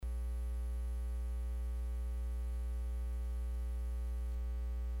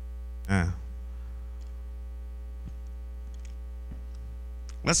Amen.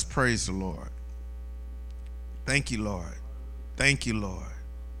 Let's praise the Lord. Thank you, Lord. Thank you, Lord.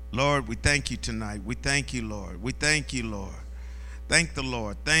 Lord, we thank you tonight. We thank you, Lord. We thank you, Lord. Thank the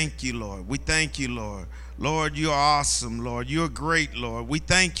Lord. Thank you, Lord. We thank you, Lord. Lord, you are awesome, Lord. You're great, Lord. We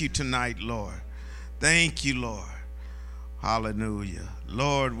thank you tonight, Lord. Thank you, Lord. Hallelujah.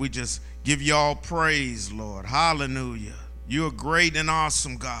 Lord, we just give you all praise, Lord. Hallelujah. You're a great and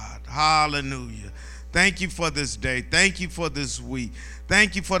awesome God. Hallelujah. Thank you for this day. Thank you for this week.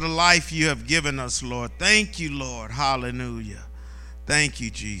 Thank you for the life you have given us, Lord. Thank you, Lord. Hallelujah. Thank you,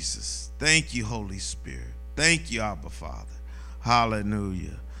 Jesus. Thank you, Holy Spirit. Thank you, Abba Father.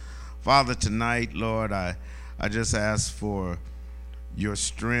 Hallelujah. Father, tonight, Lord, I just ask for your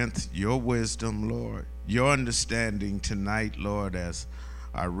strength, your wisdom, Lord, your understanding tonight, Lord, as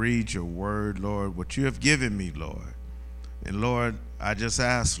I read your word, Lord, what you have given me, Lord. And Lord, I just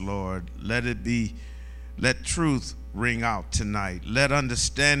ask, Lord, let truth ring out tonight. Let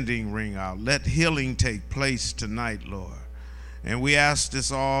understanding ring out. Let healing take place tonight, Lord. And we ask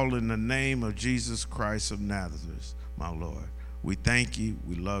this all in the name of Jesus Christ of Nazareth, my Lord. We thank you,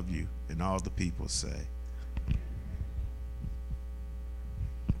 we love you, and all the people say,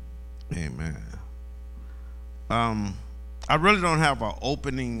 amen. I really don't have an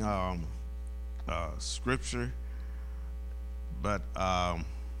opening scripture, but I'm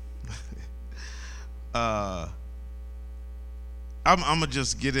gonna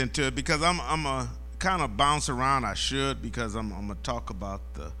just get into it because I'm a kind of bounce around. I should, because I'm gonna talk about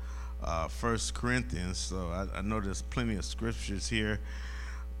the 1 Corinthians. So I know there's plenty of scriptures here,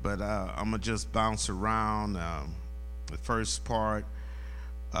 but I'm gonna just bounce around. The first part,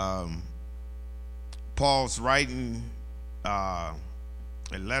 Paul's writing a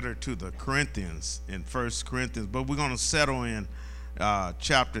letter to the Corinthians in 1 Corinthians, but we're gonna settle in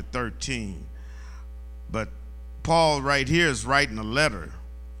chapter 13. But Paul right here is writing a letter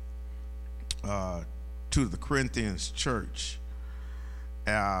to the Corinthians church,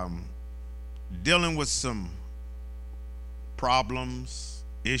 dealing with some problems,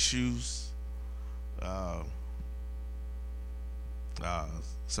 issues,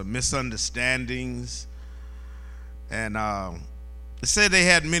 some misunderstandings, and they said they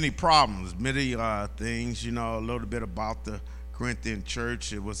had many problems, many things. You know, a little bit about the Corinthian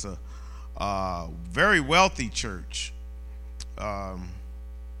church. It was a very wealthy church.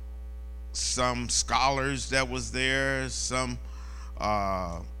 Some scholars that was there, some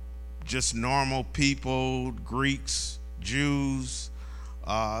just normal people, Greeks, Jews.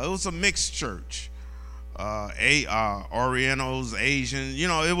 It was a mixed church. Orientals, Asian. You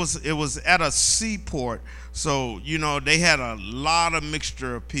know, it was at a seaport, so you know they had a lot of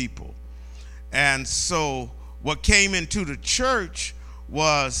mixture of people. And so what came into the church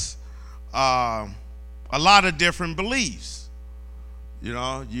was a lot of different beliefs. You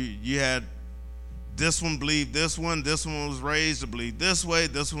know, you had this one believed this one was raised to believe this way,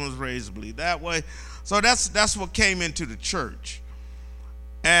 this one was raised to believe that way. So that's what came into the church.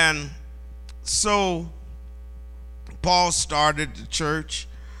 And so Paul started the church.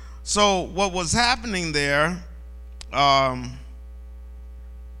 So what was happening there,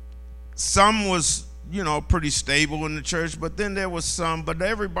 some was, you know, pretty stable in the church, but then there was some, but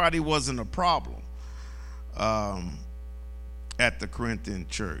everybody wasn't a problem at the Corinthian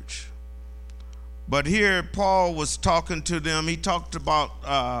church. But here Paul was talking to them. He talked about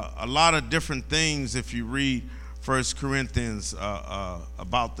a lot of different things if you read 1 Corinthians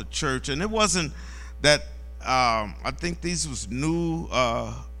about the church. And it wasn't that, I think these was new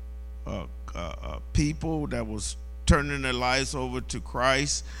people that was turning their lives over to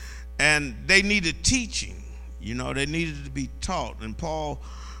Christ, and they needed teaching. You know, they needed to be taught. And Paul,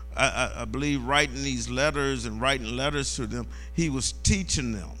 I believe, writing these letters and writing letters to them, he was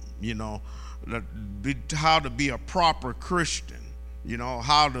teaching them, you know, how to be a proper Christian, you know,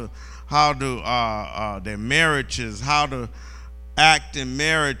 how to their marriages, how to act in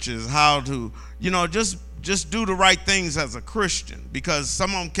marriages, how to, you know, just do the right things as a Christian, because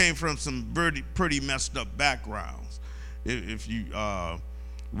some of them came from some pretty messed up backgrounds. If you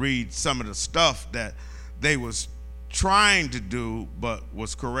read some of the stuff that they was trying to do but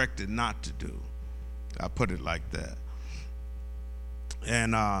was corrected not to do. I put it like that.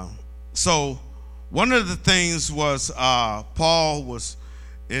 And so one of the things was Paul was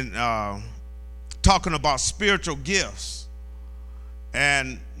in talking about spiritual gifts.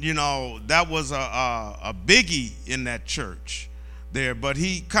 And, you know, that was a biggie in that church there. But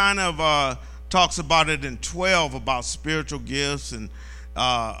he kind of talks about it in 12 about spiritual gifts and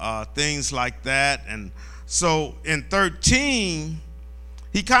things like that. And so in 13,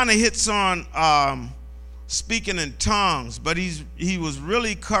 he kind of hits on speaking in tongues, but he was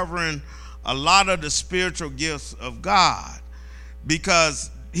really covering a lot of the spiritual gifts of God,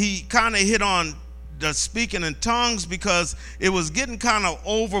 because he kind of hit on the speaking in tongues because it was getting kind of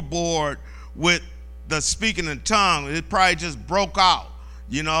overboard with the speaking in tongues. It probably just broke out,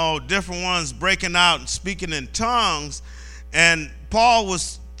 different ones breaking out and speaking in tongues. And Paul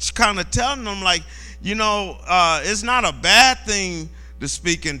was kind of telling them, like, it's not a bad thing to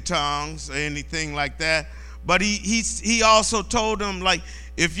speak in tongues or anything like that. But he also told them, like,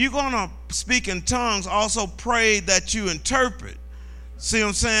 if you're going to speak in tongues, also pray that you interpret. See what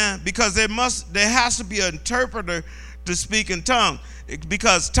I'm saying? Because there has to be an interpreter to speak in tongues,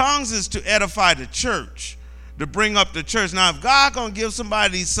 because tongues is to edify the church, to bring up the church. Now, if God going to give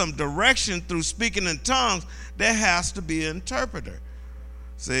somebody some direction through speaking in tongues, there has to be an interpreter.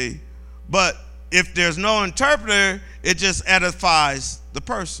 See? But if there's no interpreter, it just edifies the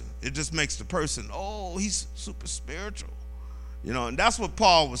person. It just makes the person, oh, he's super spiritual. And that's what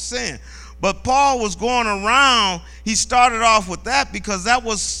Paul was saying. But Paul was going around, he started off with that because that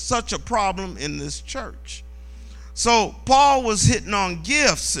was such a problem in this church. So Paul was hitting on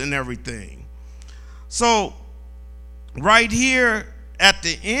gifts and everything. So right here at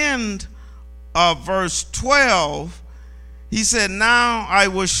the end of verse 12, he said, now I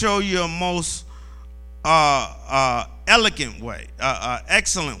will show you a most excellent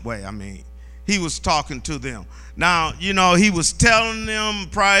way. He was talking to them. Now, he was telling them,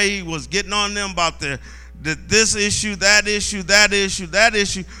 probably he was getting on them about this issue, that issue, that issue, that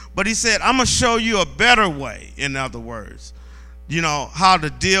issue. But he said, I'm going to show you a better way, in other words, how to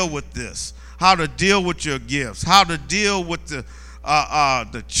deal with this, how to deal with your gifts, how to deal with the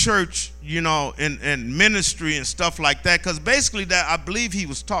church, and ministry and stuff like that. Because basically that, I believe he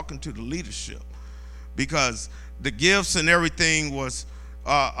was talking to the leadership, because the gifts and everything was,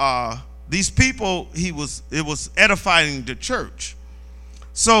 these people, it was edifying the church.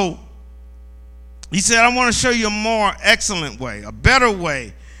 So he said, I want to show you a more excellent way, a better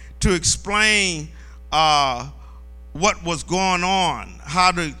way to explain what was going on,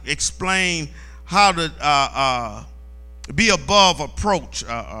 how to explain how to be above approach,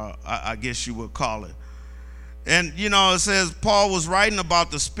 I guess you would call it. And, it says Paul was writing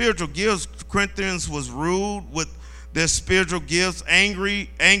about the spiritual gifts. Corinthians was rude with their spiritual gifts.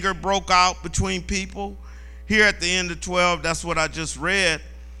 Anger broke out between people. Here at the end of 12, that's what I just read,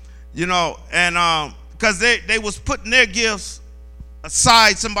 and because they was putting their gifts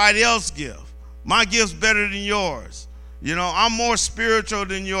aside somebody else's gift. My gift's better than yours. I'm more spiritual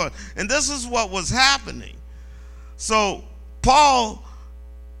than yours. And this is what was happening. So Paul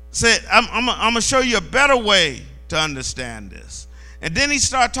said, I'm going to show you a better way to understand this. And then he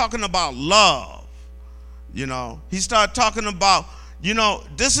started talking about love. He started talking about,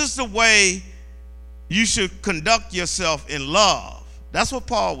 this is the way you should conduct yourself in love. That's what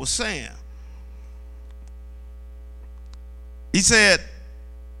Paul was saying. He said,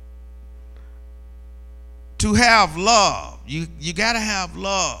 to have love, you got to have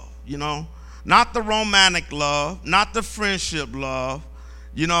love, not the romantic love, not the friendship love,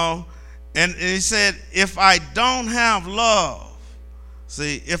 and he said, if I don't have love,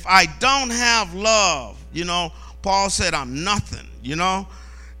 if I don't have love, Paul said, I'm nothing,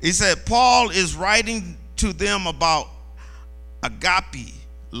 He said, Paul is writing to them about agape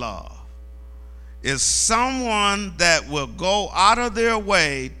love. Is someone that will go out of their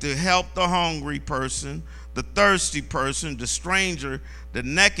way to help the hungry person, the thirsty person, the stranger, the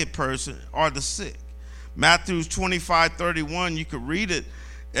naked person, or the sick. Matthew 25:31, you could read it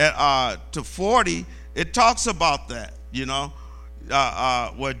to 40. It talks about that,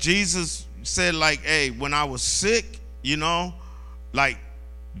 where Jesus said, like, hey, when I was sick, like,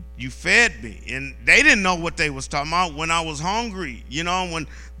 you fed me. And they didn't know what they was talking about. When I was hungry, when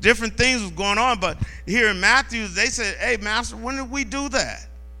different things was going on. But here in Matthew, they said, hey, Master, when did we do that?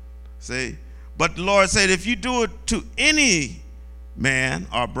 See? But the Lord said, if you do it to any man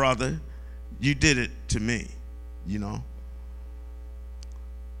or brother, you did it to me,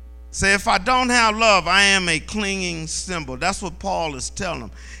 Say, if I don't have love, I am a clinging symbol. That's what Paul is telling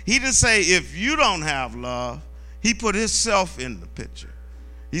them. He didn't say, if you don't have love. He put himself in the picture.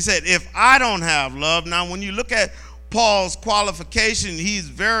 He said, if I don't have love. Now, when you look at Paul's qualification, he's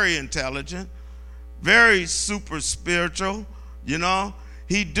very intelligent, very super spiritual,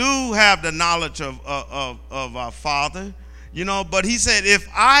 He do have the knowledge of our Father, but he said, if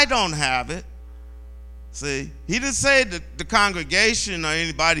I don't have it, see, he didn't say the congregation or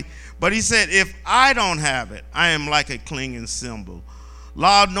anybody, but he said, if I don't have it, I am like a clinging cymbal.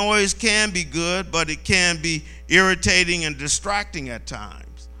 Loud noise can be good, but it can be irritating and distracting at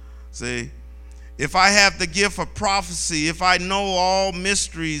times. See, if I have the gift of prophecy, if I know all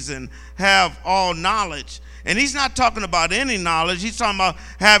mysteries and have all knowledge, and he's not talking about any knowledge, he's talking about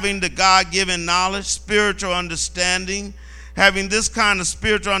having the God-given knowledge, spiritual understanding. Having this kind of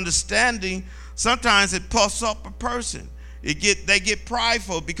spiritual understanding, sometimes it puffs up a person. They get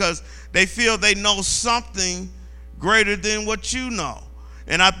prideful because they feel they know something greater than what you know.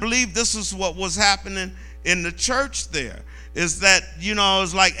 And I believe this is what was happening in the church there, is that,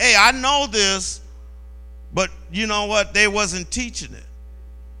 it's like, hey, I know this, but you know what? They wasn't teaching it.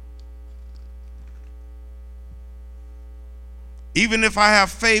 Even if I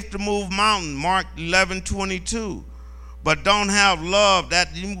have faith to move mountains, Mark 11:22, but don't have love, that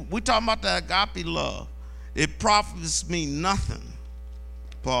we talking about that agape love, it profits me nothing,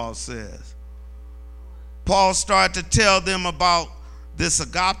 Paul says. Paul started to tell them about this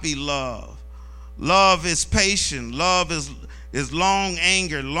agape love. Love is patient. Love is long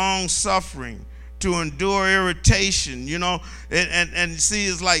anger, long suffering, to endure irritation, and see,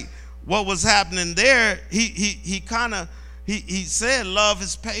 it's like what was happening there. He said love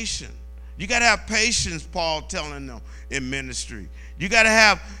is patient. You got to have patience, Paul telling them in ministry. You got to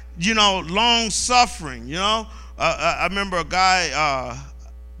have, long suffering, I remember a guy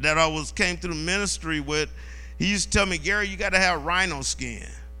that I came through ministry with. He used to tell me, Gary, you got to have rhino skin.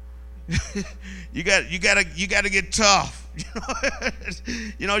 you got to get tough.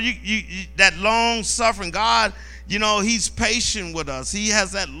 That long suffering. God, he's patient with us. He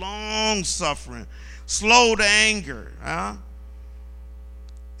has that long suffering, slow to anger,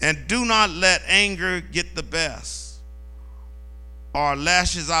 and do not let anger get the best, or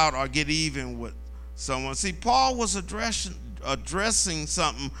lashes out, or get even with someone. See, Paul was addressing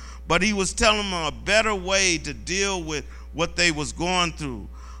something, but he was telling them a better way to deal with what they was going through.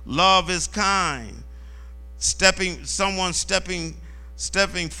 Love is kind. Stepping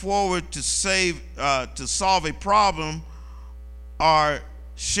forward to solve a problem, or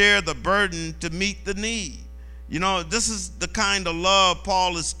share the burden to meet the need. This is the kind of love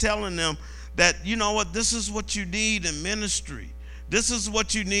Paul is telling them, that this is what you need in ministry. This is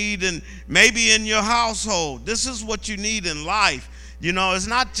what you need maybe in your household. This is what you need in life. It's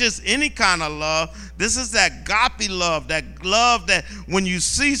not just any kind of love. This is that agape love, that love that when you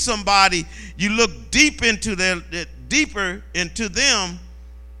see somebody, you look deeper into them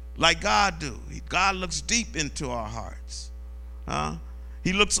like God do. God looks deep into our hearts.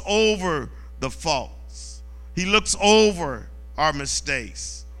 He looks over the faults. He looks over our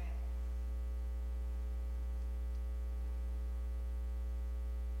mistakes.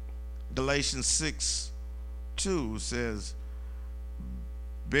 Galatians 6:2 says,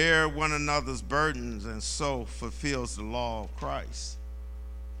 bear one another's burdens, and so fulfills the law of Christ.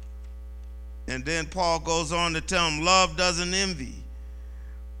 And then Paul goes on to tell them, love doesn't envy,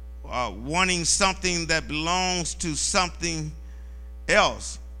 wanting something that belongs to something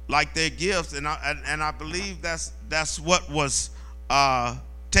else, like their gifts. And I believe that's what was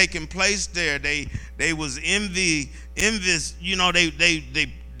taking place there. They was envious.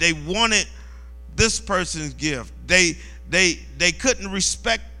 They wanted this person's gift. They couldn't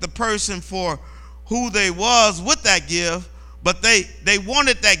respect the person for who they was with that gift, but they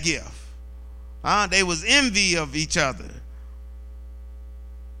wanted that gift. They was envy of each other.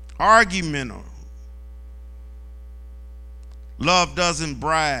 Argumental. Love doesn't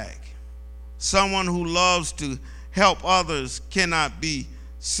brag. Someone who loves to help others cannot be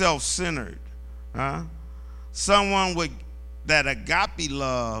self-centered. Someone with that agape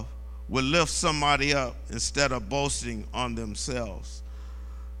love will lift somebody up instead of boasting on themselves.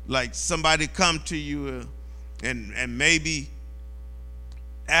 Like somebody come to you and maybe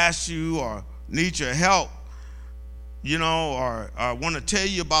ask you or need your help, or want to tell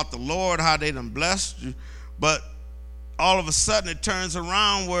you about the Lord, how they done blessed you, but all of a sudden it turns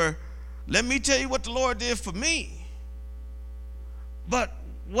around where, let me tell you what the Lord did for me. But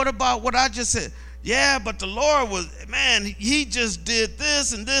what about what I just said? Yeah, but the Lord he just did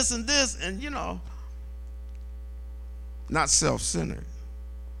this and this and this, and not self-centered.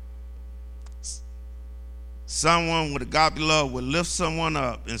 Someone with agape love will lift someone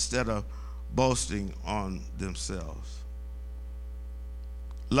up instead of boasting on themselves.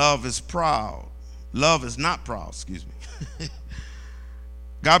 Love is proud. Love is not proud, excuse me.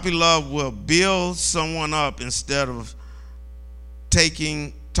 Agape love will build someone up instead of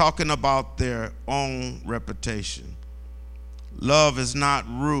talking about their own reputation. Love is not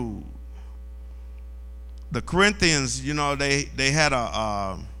rude. The Corinthians, they had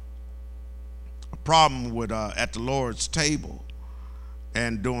a problem with at the Lord's table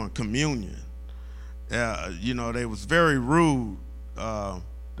and during communion. They was very rude. The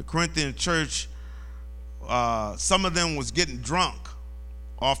Corinthian church, some of them was getting drunk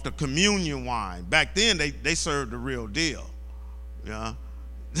off the communion wine. Back then, they served the real deal. Yeah,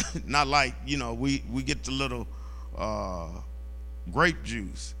 not like we get the little grape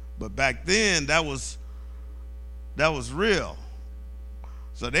juice, but back then that was real.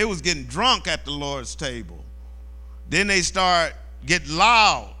 So they was getting drunk at the Lord's table. Then they start getting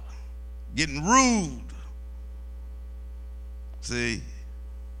loud, getting rude. See?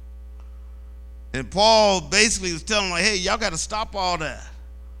 And Paul basically was telling them, like, hey, y'all got to stop all that.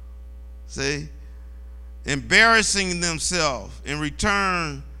 See? Embarrassing themselves, in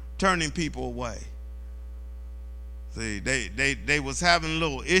return, turning people away. See, they was having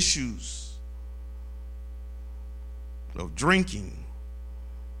little issues of drinking.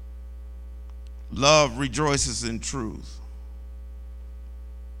 Love rejoices in truth.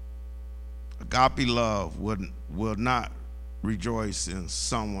 Agape love will not rejoice in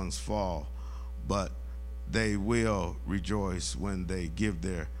someone's fall, but they will rejoice when they give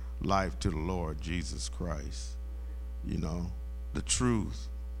their life to the Lord Jesus Christ. The truth,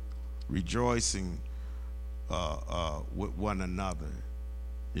 rejoicing with one another,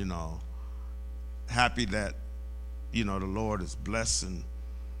 happy that the Lord is blessing.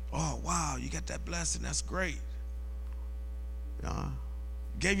 Oh wow, you got that blessing, that's great.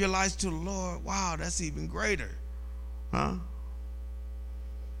 Gave your life to the Lord, wow, that's even greater.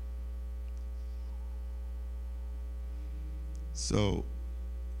 So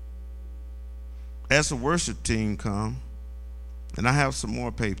as the worship team come, and I have some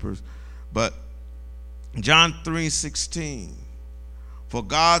more papers, but John 3:16, for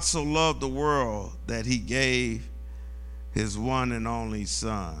God so loved the world that he gave his one and only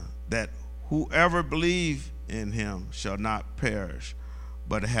Son, that whoever believe in him shall not perish,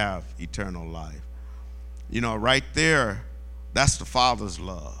 but have eternal life. Right there, that's the Father's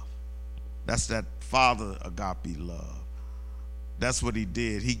love. That's that Father agape love. That's what he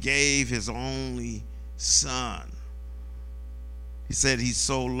did. He gave his only Son. He said he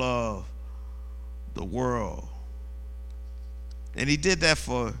so loved the world. And he did that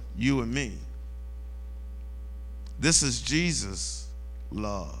for you and me. This is Jesus'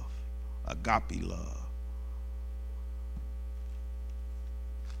 love, agape love.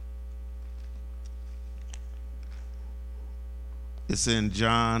 It's in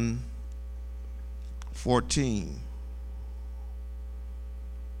John 14.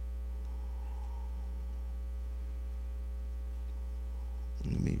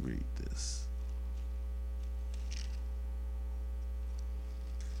 Let me read this.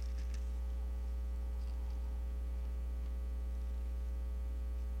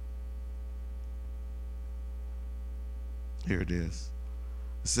 Here it is.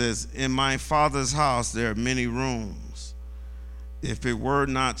 It says, in my Father's house there are many rooms. If it were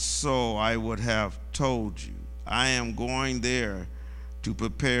not so, I would have told you. I am going there to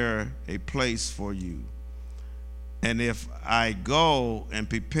prepare a place for you. And if I go and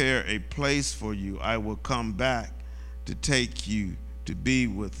prepare a place for you, I will come back to take you to be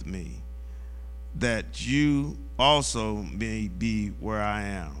with me, that you also may be where I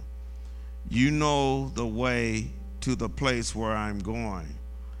am. You know the way to the place where I'm going.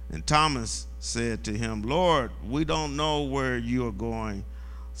 And Thomas said to him, Lord, we don't know where you are going,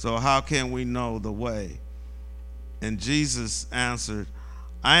 so how can we know the way? And Jesus answered,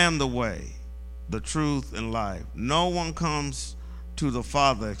 I am the way, the truth, and life. No one comes to the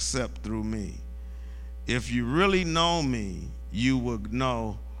Father except through me. If you really know me, you would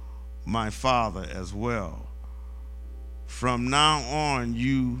know my Father as well. From now on,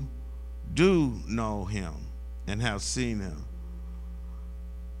 you do know him and have seen him.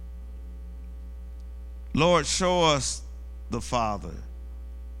 Lord, show us the Father,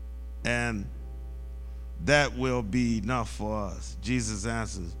 and that will be enough for us. Jesus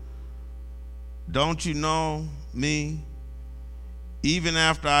answers, don't you know me? Even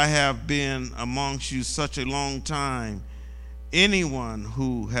after I have been amongst you such a long time, anyone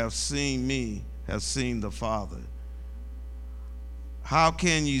who has seen me has seen the Father. How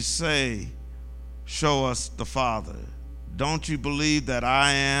can you say, show us the Father? Don't you believe that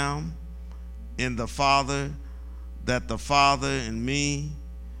I am in the Father, that the Father in me?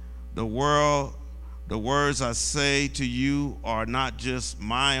 The words I say to you are not just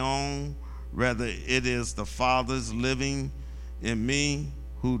my own, rather it is the Father's living in me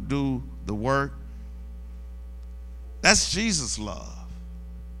who do the work. That's Jesus' love.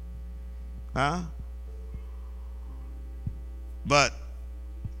 But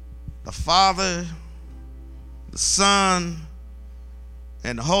the Father, the Son,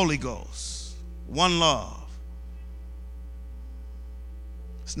 and the Holy Ghost, One love.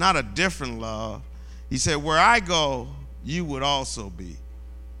 It's not a different love. He said, where I go, you would also be.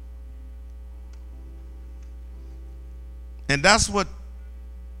 And that's what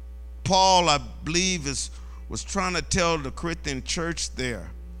Paul, I believe, was trying to tell the Corinthian church there.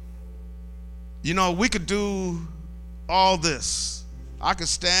 You know, we could do all this. I could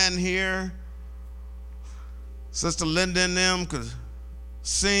stand here. Sister Linda and them could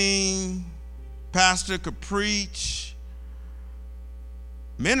sing. Pastor could preach.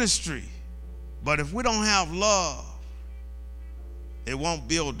 Ministry. But if we don't have love, it won't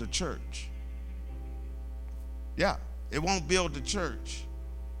build the church. Yeah, it won't build the church.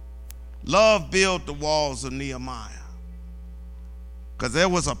 Love built the walls of Nehemiah. Because there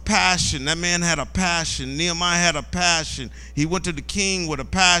was a passion. That man had a passion. Nehemiah had a passion. He went to the king with a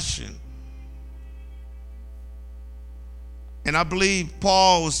passion. And I believe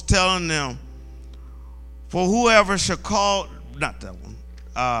Paul was telling them, for whoever shall call, not that one.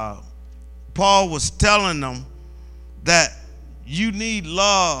 Paul was telling them that you need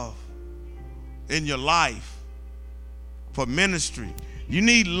love in your life for ministry. You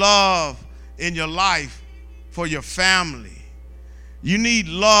need love in your life for your family. You need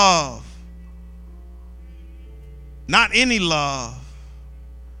love. Not any love.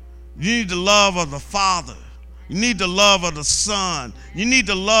 You need the love of the Father. You need the love of the Son. You need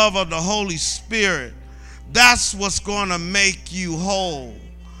the love of the Holy Spirit. That's what's going to make you whole.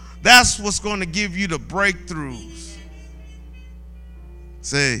 That's what's going to give you the breakthroughs.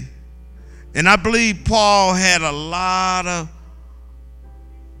 See? And I believe Paul had a lot of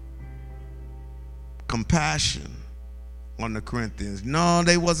compassion on the Corinthians. No,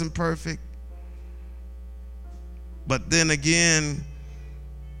 they wasn't perfect. But then again,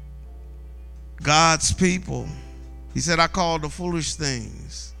 God's people, he said, I call the foolish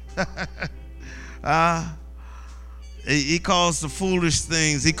things. He calls the foolish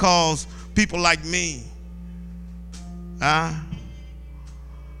things. He calls people like me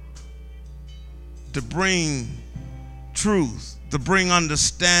to bring truth, to bring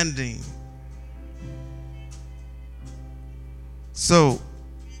understanding. So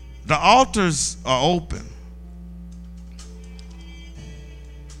the altars are open.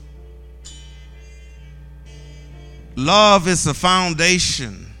 Love is the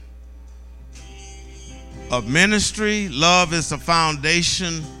foundation of ministry. Love is the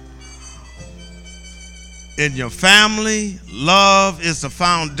foundation in your family. Love is the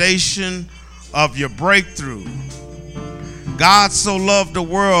foundation of your breakthrough. God so loved the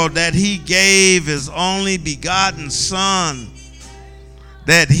world that he gave his only begotten Son,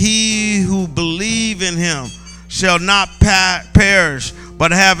 that he who believe in him shall not perish,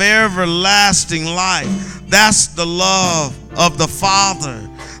 but have everlasting life. That's the love of the Father.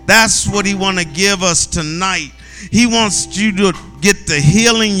 That's what he wants to give us tonight. He wants you to get the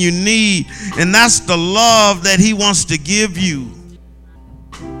healing you need, and that's the love that he wants to give you.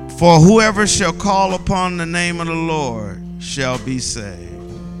 For whoever shall call upon the name of the Lord shall be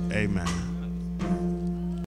saved. Amen.